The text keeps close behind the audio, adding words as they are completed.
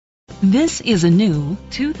This is a new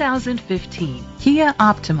 2015 Kia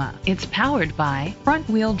Optima. It's powered by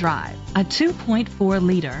front-wheel drive, a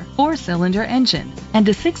 2.4-liter four-cylinder engine, and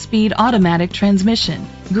a 6-speed automatic transmission.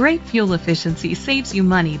 Great fuel efficiency saves you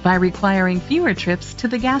money by requiring fewer trips to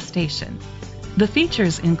the gas station. The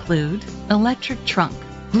features include electric trunk,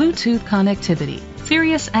 Bluetooth connectivity,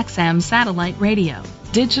 Sirius XM satellite radio,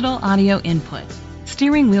 digital audio input,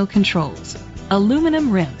 steering wheel controls, aluminum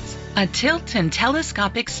rims, a tilt and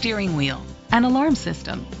telescopic steering wheel, an alarm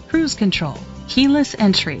system, cruise control, keyless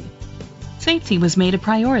entry. Safety was made a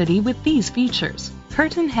priority with these features: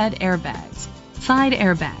 curtain head airbags, side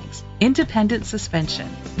airbags, independent suspension,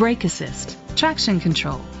 brake assist, traction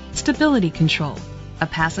control, stability control, a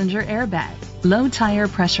passenger airbag, low tire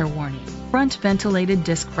pressure warning, front ventilated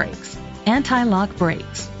disc brakes, anti-lock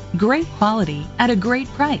brakes. Great quality at a great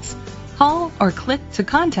price. Call or click to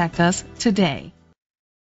contact us today.